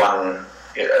being one,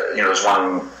 as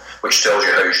one which tells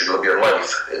you how you should live your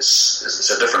life. It's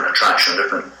a different attraction,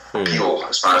 different appeal,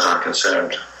 as far as I'm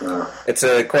concerned. It's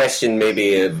a question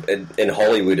maybe in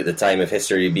Hollywood at the time of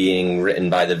history being written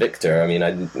by the victor.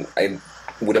 I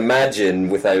would imagine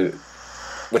without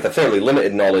with a fairly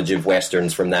limited knowledge of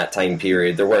westerns from that time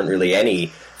period, there weren't really any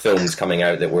films coming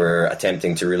out that were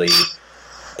attempting to really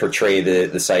portray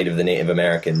the side of the Native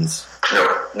Americans.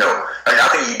 No. I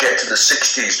think you get to the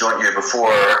 60s, don't you,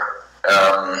 before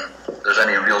there's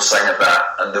any real sign of that.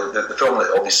 And the film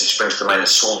that obviously springs to mind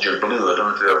is Soldier Blue. I don't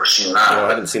know if you've ever seen that. No, I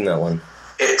haven't seen that one.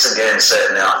 It's again set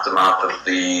in the aftermath of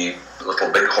the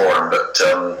Little Bighorn, but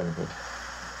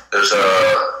there's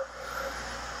a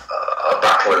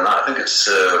battle in that. I think it's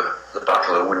the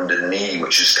Battle of Wounded Knee,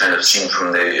 which is kind of seen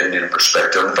from the Indian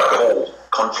perspective. In fact, the whole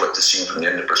conflict is seen from the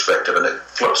Indian perspective, and it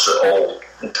flips it all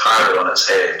entirely on its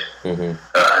head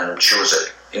and shows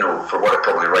it, for what it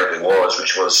probably rightly was,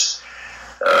 which was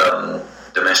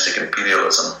domestic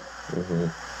imperialism.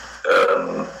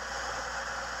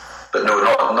 But no,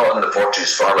 not in the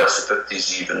 40s, far less the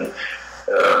 50s even.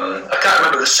 I can't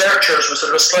remember, the Searchers, was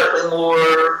there a slightly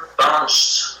more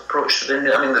balanced approach to the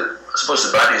Indian? I mean, I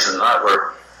suppose the baddies in that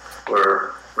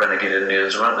were renegade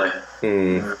Indians, weren't they?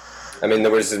 I mean,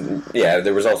 there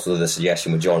was also the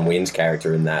suggestion with John Wayne's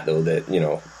character in that, though, that,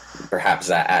 perhaps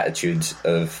that attitude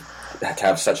of to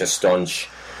have such a staunch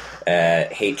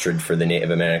hatred for the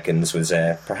Native Americans was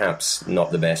perhaps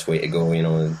not the best way to go,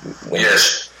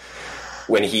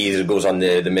 when he goes on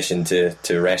the mission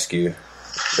to rescue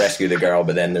the girl,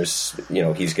 but then there's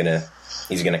he's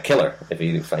gonna kill her if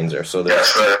he finds her. So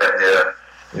that's right.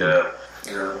 Yeah.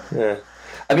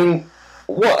 I mean,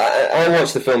 I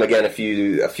watched the film again a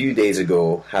few days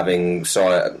ago, having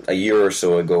saw it a year or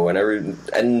so ago,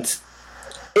 and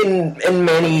in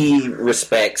many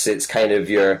respects, it's kind of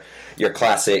your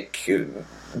classic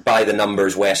by the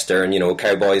numbers western,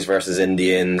 cowboys versus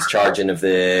Indians, charging of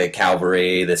the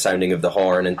cavalry, the sounding of the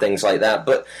horn, and things like that.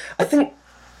 But I think,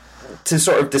 to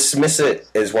sort of dismiss it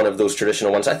as one of those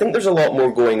traditional ones, I think there's a lot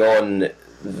more going on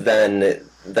than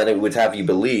it would have you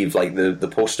believe, like the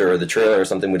poster or the trailer or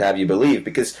something would have you believe,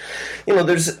 because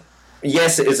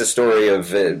yes, it is a story of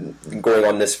going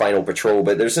on this final patrol,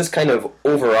 but there's this kind of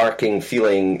overarching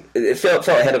feeling. It felt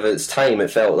ahead of its time. It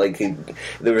felt like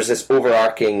there was this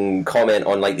overarching comment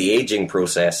on like the aging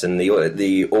process and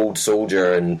the old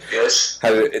soldier, and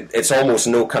how it's almost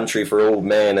No Country for Old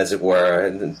Men, as it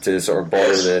were, to sort of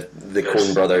borrow the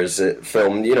Coen brothers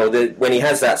film. When he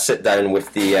has that sit down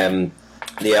with the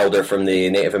elder from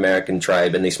the Native American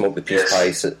tribe, and they smoke the peace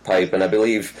pipe, and I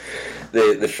believe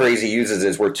the phrase he uses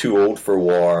is, "We're too old for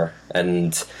war,"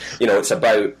 and it's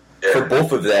about, for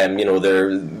both of them, they're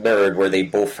mirrored where they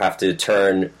both have to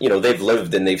turn. They've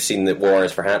lived and they've seen that war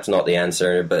is perhaps not the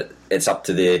answer, but it's up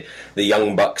to the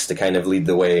young bucks to kind of lead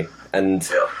the way. And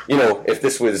if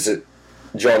this was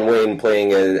John Wayne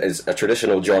playing as a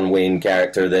traditional John Wayne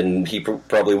character, then he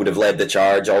probably would have led the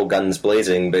charge, all guns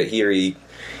blazing. But here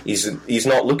he's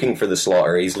not looking for the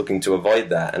slaughter; he's looking to avoid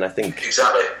that. And I think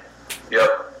exactly,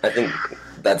 I think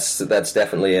that's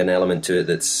definitely an element to it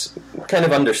that's kind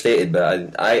of understated,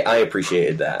 but I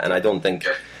appreciated that, and I don't think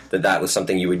that was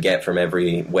something you would get from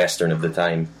every Western of the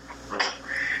time.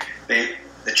 The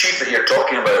chief that you're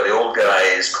talking about, the old guy,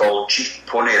 is called Chief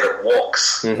Pony That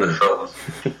Walks in the film,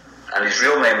 and his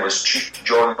real name was Chief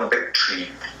John Bigtree.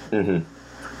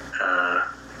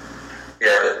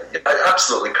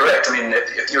 Absolutely correct. I mean,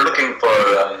 if you're looking for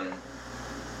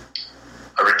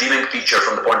a redeeming feature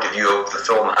from the point of view of the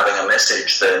film having a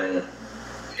message, then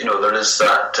there is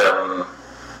that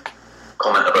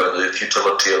comment about the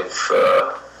futility of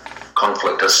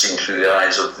conflict as seen through the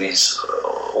eyes of these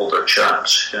older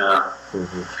chaps. I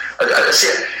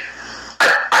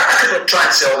couldn't try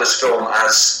and sell this film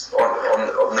as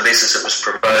on the basis it was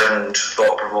profound,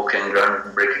 thought-provoking,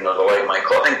 groundbreaking, or the like,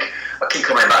 Michael. I think I keep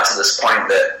coming back to this point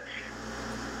that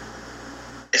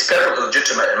it's perfectly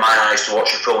legitimate in my eyes to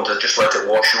watch a film, to just let it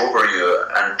wash over you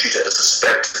and treat it as a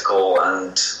spectacle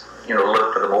and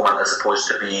live for the moment, as opposed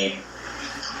to be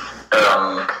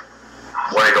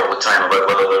worried all the time about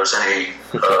whether there's any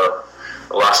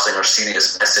lasting or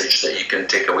serious message that you can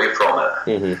take away from it.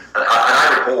 And I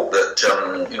would hope that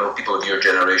people of your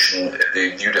generation, if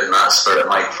they viewed it in that spirit,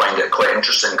 might find it quite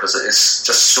interesting, because it is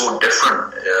just so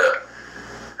different.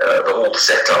 The whole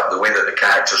setup, the way that the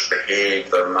characters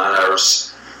behave, their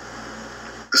manners,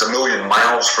 is a million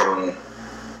miles from,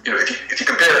 if you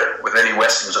compare it with any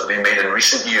westerns that have been made in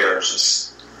recent years,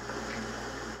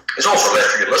 it's also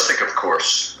less realistic, of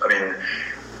course. I mean,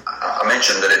 I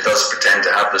mentioned that it does pretend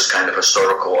to have this kind of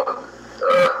historical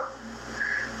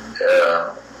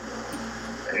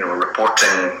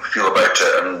reporting feel about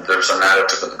it, and there's a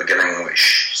narrative at the beginning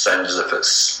which sounds as if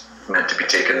it's meant to be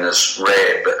taken as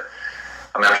read, but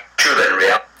I mean, I'm sure that in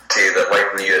reality that life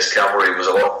in the US Cavalry was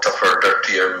a lot tougher,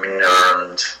 dirtier, meaner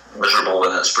and miserable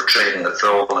than it's portrayed in the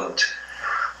film, and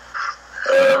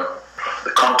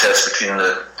the contest between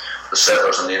the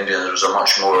settlers and the Indians was a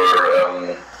much more,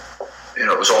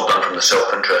 it was all done from the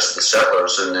self-interest of the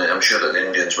settlers, and I'm sure that the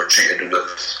Indians were treated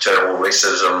with terrible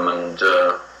racism, and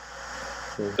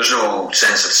there's no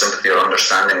sense of sympathy or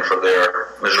understanding for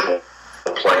their miserable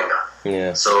plight.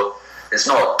 Yeah. So it's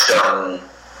not a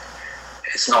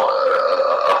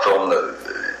film that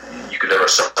you could ever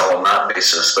sell on that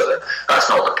basis, but that's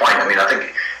not the point. I mean, I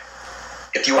think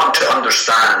if you want to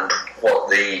understand what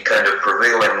the kind of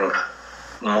prevailing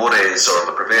mores or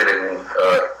the prevailing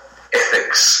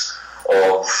ethics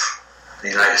of the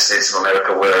United States of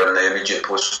America were in the immediate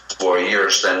post-war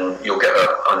years, then you'll get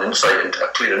a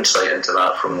clear insight into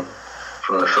that from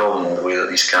the film and the way that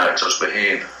these characters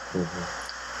behave.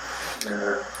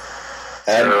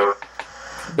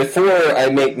 Before I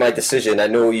make my decision, I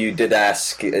know you did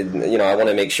ask, I want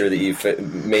to make sure that you've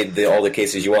made all the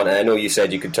cases you want, and I know you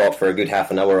said you could talk for a good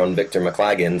half an hour on Victor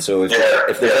McLagan, so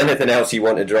if there's anything else you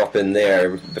want to drop in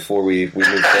there before we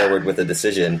move forward with the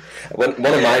decision. One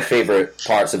of my favourite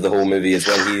parts of the whole movie is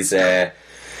when he's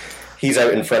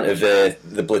out in front of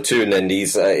the platoon, and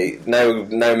he's now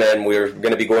men, we're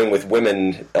going to be going with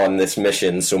women on this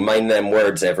mission, so mind them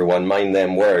words, everyone, mind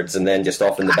them words. And then just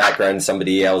off in the background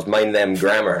somebody yells, mind them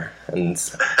grammar, and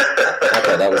I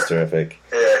thought that was terrific.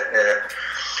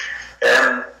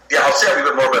 I'll say a wee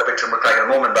bit more about Victor McLagan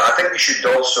in a moment, but I think we should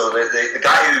also, the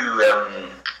guy who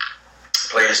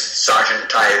plays Sergeant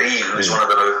Tyree, who's one of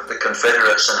the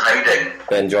Confederates in hiding.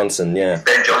 Ben Johnson, yeah.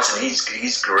 Ben Johnson,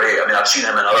 he's great. I mean, I've seen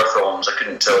him in other films. I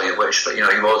couldn't tell you which, but he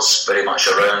was very much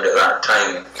around at that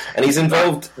time. And he's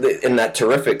involved in that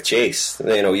terrific chase.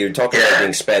 You're talking about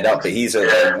being sped up, but he's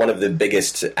one of the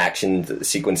biggest action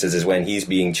sequences is when he's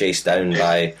being chased down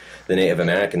by the Native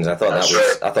Americans. I thought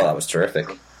that was terrific.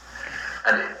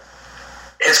 And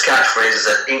his catchphrase is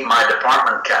that ain't my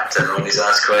department, Captain, when he's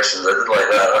asked questions. I did like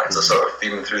that. That's a sort of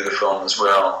theme through the film as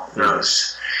well.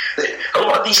 A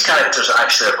lot of these characters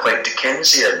actually are quite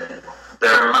Dickensian.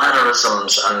 Their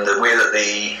mannerisms and the way that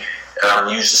they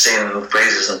use the same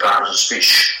phrases and patterns of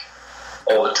speech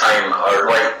all the time are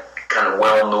like kind of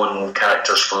well-known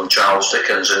characters from Charles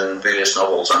Dickens in various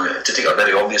novels. I mean, to take a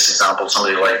very obvious example,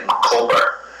 somebody like Micawber,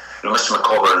 Mr.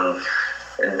 Micawber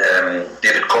in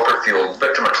David Copperfield.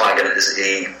 Victor McLagan is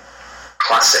a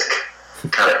classic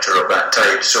character of that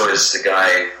type. So is the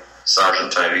guy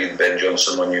Sergeant Tyree, Ben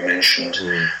Johnson, one you mentioned.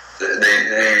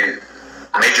 The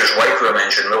Major's wife who I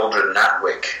mentioned, Mildred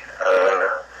Natwick.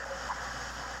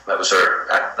 That was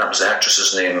the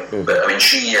actress's name. But I mean,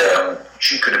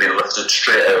 she could have been lifted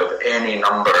straight out of any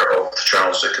number of the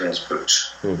Charles Dickens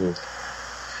books.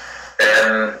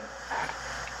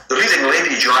 The leading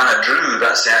lady, Joanna Drew,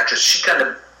 that's the actress, she kind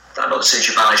of, I'm not to say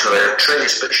she vanished without a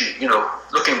trace, but she,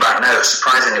 looking back now, it's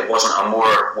surprising it wasn't a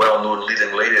more well-known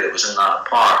leading lady that was in that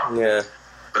part. Yeah.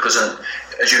 Because,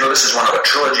 as you know, this is one of a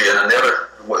trilogy, and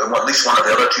at least one of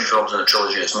the other two films in the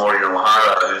trilogy is Maureen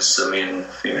O'Hara, who's the main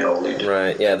female lead.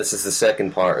 Right, yeah, this is the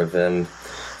second part of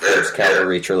Ford's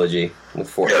Cavalry trilogy with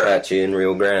Fort Apache and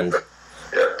Rio Grande.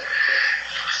 Yeah.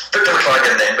 Victor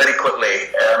McLagan, then, very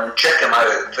quickly, check him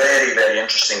out. Very, very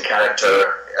interesting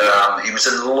character. He was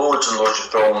in loads and loads of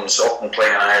films, often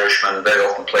playing an Irishman, very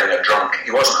often playing a drunk.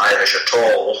 He wasn't Irish at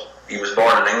all. He was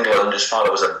born in England. His father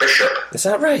was a bishop. Is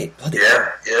that right? Bloody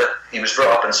yeah. He was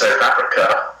brought up in South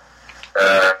Africa.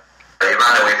 He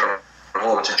ran away from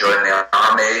home to join the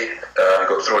army.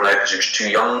 Got thrown out because he was too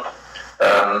young.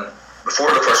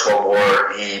 Before the First World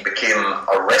War, he became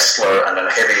a wrestler and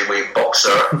a heavyweight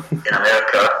boxer in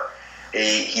America.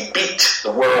 He beat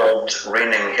the world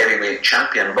reigning heavyweight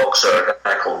champion boxer, a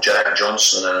guy called Jack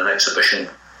Johnson, in an exhibition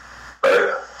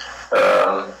bout.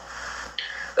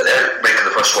 At the outbreak of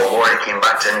the First World War, he came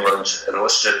back to England,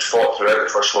 enlisted, fought throughout the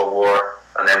First World War,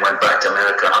 and then went back to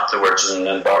America afterwards and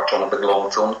embarked on a big long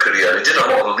film career. He did a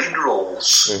lot of lead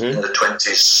roles in the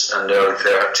 20s and early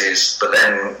 30s, but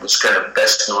then was kind of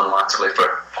best known latterly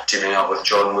for teaming up with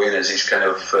John Wayne as his kind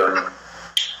of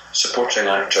supporting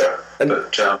actor.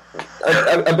 But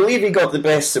I believe he got the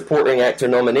Best Supporting Actor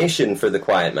nomination for The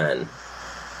Quiet Man.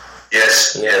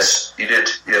 Yes, he did.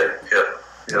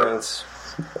 Yeah.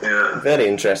 Very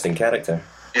interesting character.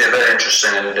 Yeah, very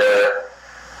interesting, and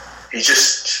he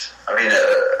just, I mean,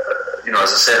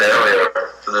 as I said earlier,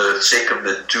 for the sake of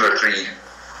the 2 or 3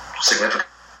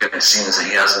 significant scenes that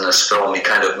he has in this film, he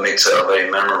kind of makes it a very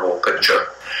memorable picture.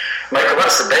 Michael,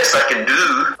 that's the best I can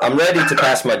do. I'm ready to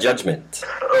pass my judgment.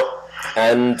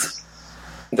 And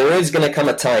there is going to come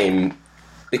a time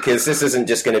Because this isn't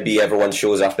just going to be everyone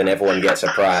shows up and everyone gets a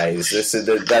prize.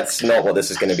 That's not what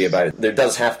this is going to be about. There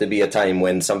does have to be a time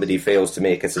when somebody fails to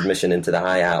make a submission into the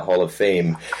High Hat Hall of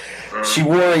Fame. She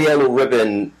wore a yellow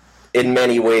ribbon, in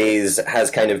many ways, has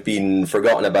kind of been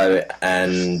forgotten about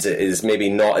and is maybe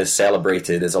not as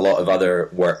celebrated as a lot of other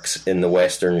works in the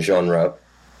Western genre.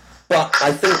 But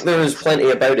I think there is plenty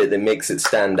about it that makes it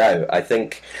stand out. I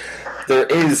think there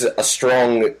is a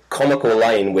strong comical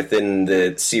line within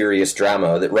the serious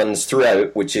drama that runs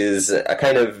throughout, which is a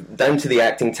kind of down to the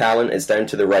acting talent, it's down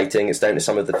to the writing, it's down to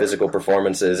some of the physical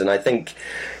performances, and I think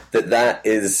that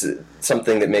is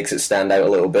something that makes it stand out a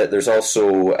little bit. There's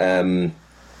also,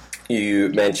 you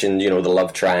mentioned, the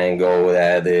love triangle,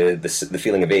 the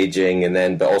feeling of aging,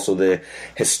 but also the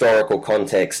historical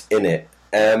context in it.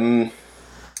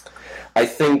 I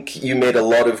think you made a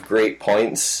lot of great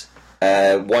points.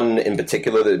 One in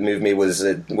particular that moved me was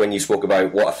when you spoke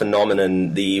about what a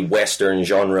phenomenon the Western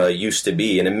genre used to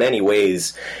be, and in many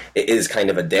ways it is kind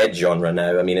of a dead genre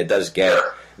now. I mean, it does get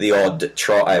the odd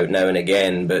trot out now and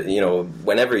again, but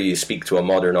whenever you speak to a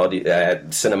modern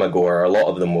cinema goer, a lot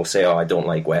of them will say, "Oh, I don't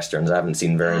like Westerns, I haven't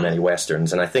seen very many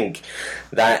Westerns," and I think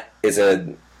that is a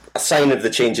sign of the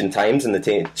change in times and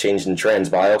the change in trends,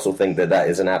 but I also think that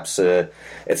is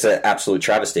it's an absolute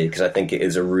travesty, because I think it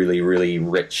is a really, really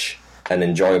rich and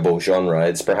enjoyable genre.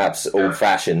 It's perhaps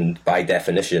old-fashioned by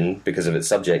definition because of its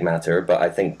subject matter, but I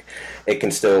think it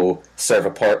can still serve a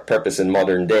purpose in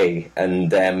modern day.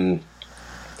 And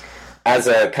as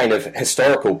a kind of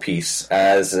historical piece,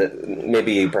 as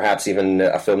maybe perhaps even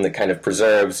a film that kind of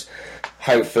preserves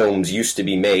how films used to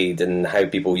be made and how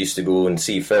people used to go and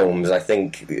see films, I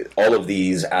think all of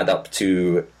these add up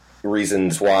to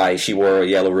reasons why She Wore a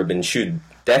Yellow Ribbon should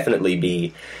definitely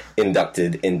be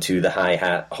inducted into the High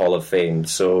Hat Hall of Fame.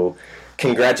 So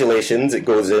congratulations, it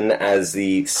goes in as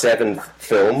the 7th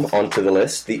film onto the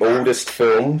list, the oldest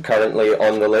film currently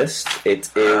on the list. It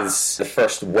is the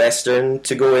first Western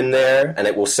to go in there, and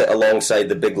it will sit alongside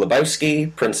The Big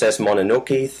Lebowski, Princess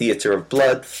Mononoke, Theatre of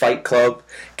Blood, Fight Club,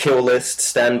 Kill List,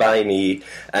 Stand By Me,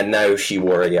 and now She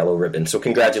Wore a Yellow Ribbon. So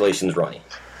congratulations, Ronnie.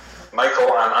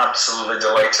 Michael, I'm absolutely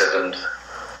delighted and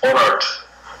honoured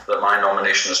that my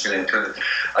nomination has been included.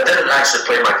 I didn't actually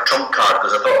play my trump card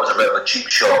because I thought it was a bit of a cheap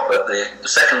shot, but the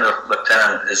second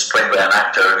lieutenant is played by an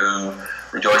actor who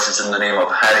rejoices in the name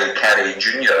of Harry Carey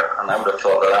Jr., and I would have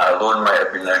thought that alone might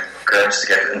have been the grounds to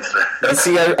get into the... You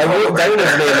see, I wrote down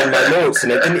his name in my notes,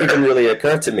 and it didn't even really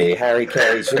occur to me. Harry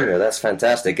Carey Jr., that's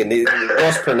fantastic. And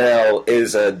Ross Purnell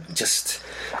is just...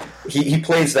 He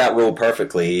plays that role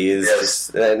perfectly. He is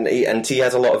just, and he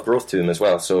has a lot of growth to him as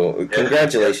well, so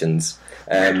congratulations.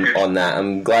 On that.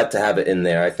 I'm glad to have it in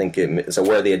there. I think it's a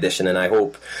worthy addition, and I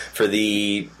hope for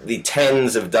the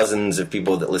tens of dozens of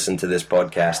people that listen to this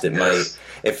podcast, it might,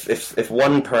 if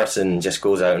one person just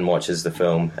goes out and watches the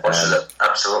film,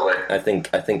 absolutely. I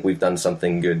think we've done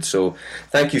something good. So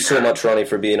thank you so much, Ronnie,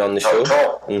 for being on the show.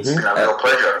 It's been a real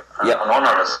pleasure. An honour,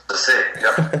 as I say.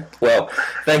 Yep. Well,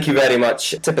 thank you very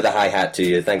much. Tip of the high hat to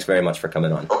you. Thanks very much for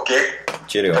coming on. Okay.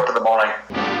 Cheerio. Top of the morning.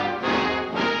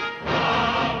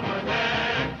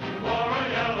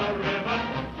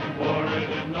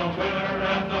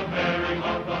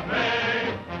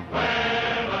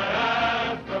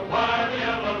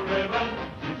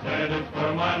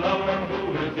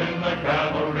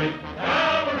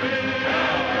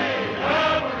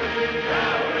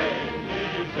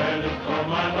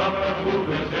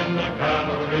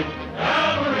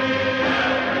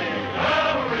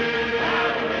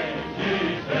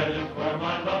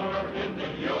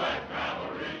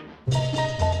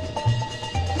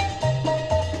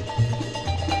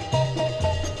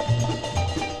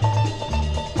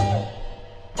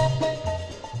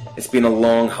 It's been a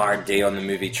long, hard day on the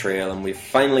movie trail, and we've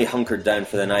finally hunkered down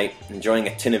for the night, enjoying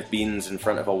a tin of beans in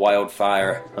front of a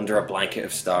wildfire under a blanket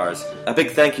of stars. A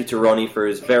big thank you to Ronnie for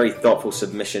his very thoughtful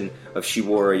submission of She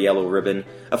Wore a Yellow Ribbon,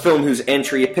 a film whose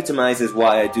entry epitomises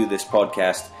why I do this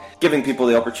podcast, giving people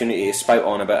the opportunity to spout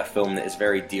on about a film that is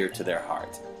very dear to their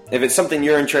heart. If it's something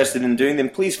you're interested in doing, then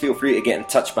please feel free to get in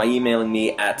touch by emailing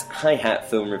me at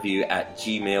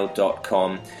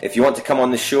highhatfilmreview@gmail.com. If you want to come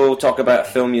on the show, talk about a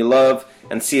film you love,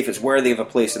 and see if it's worthy of a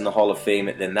place in the Hall of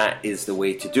Fame, then that is the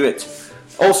way to do it.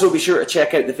 Also, be sure to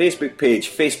check out the Facebook page,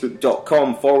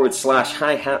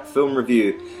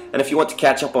 facebook.com/highhatfilmreview. And if you want to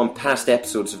catch up on past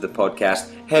episodes of the podcast,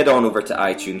 head on over to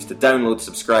iTunes to download,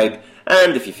 subscribe,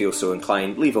 and if you feel so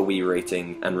inclined, leave a wee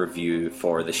rating and review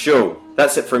for the show.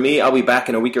 That's it for me. I'll be back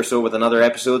in a week or so with another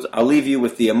episode. I'll leave you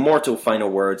with the immortal final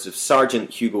words of Sergeant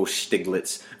Hugo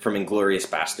Stiglitz from Inglourious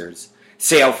Basterds.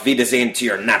 Say auf Wiedersehen to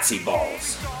your Nazi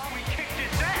balls.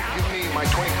 Give me my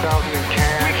 20,000 in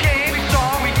cash. We came, we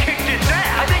saw, we kicked his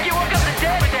ass. I think you woke up the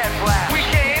dead with that flash. We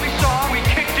came, we saw, we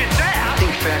kicked his ass. I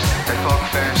think fast, I talk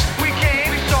fast. We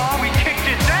came, we saw, we kicked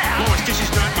his ass. Boss, this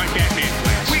is not my Batman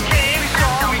class. We came, we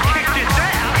saw, we kicked his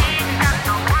ass. We came,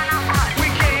 we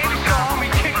saw, we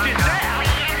kicked his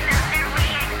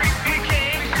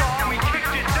ass. We came, we saw, we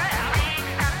kicked his ass.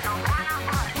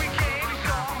 We came, we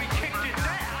saw, we kicked his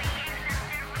ass.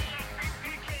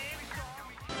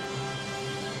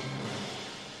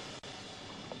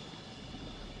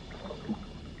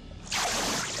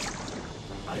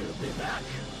 I'll be back.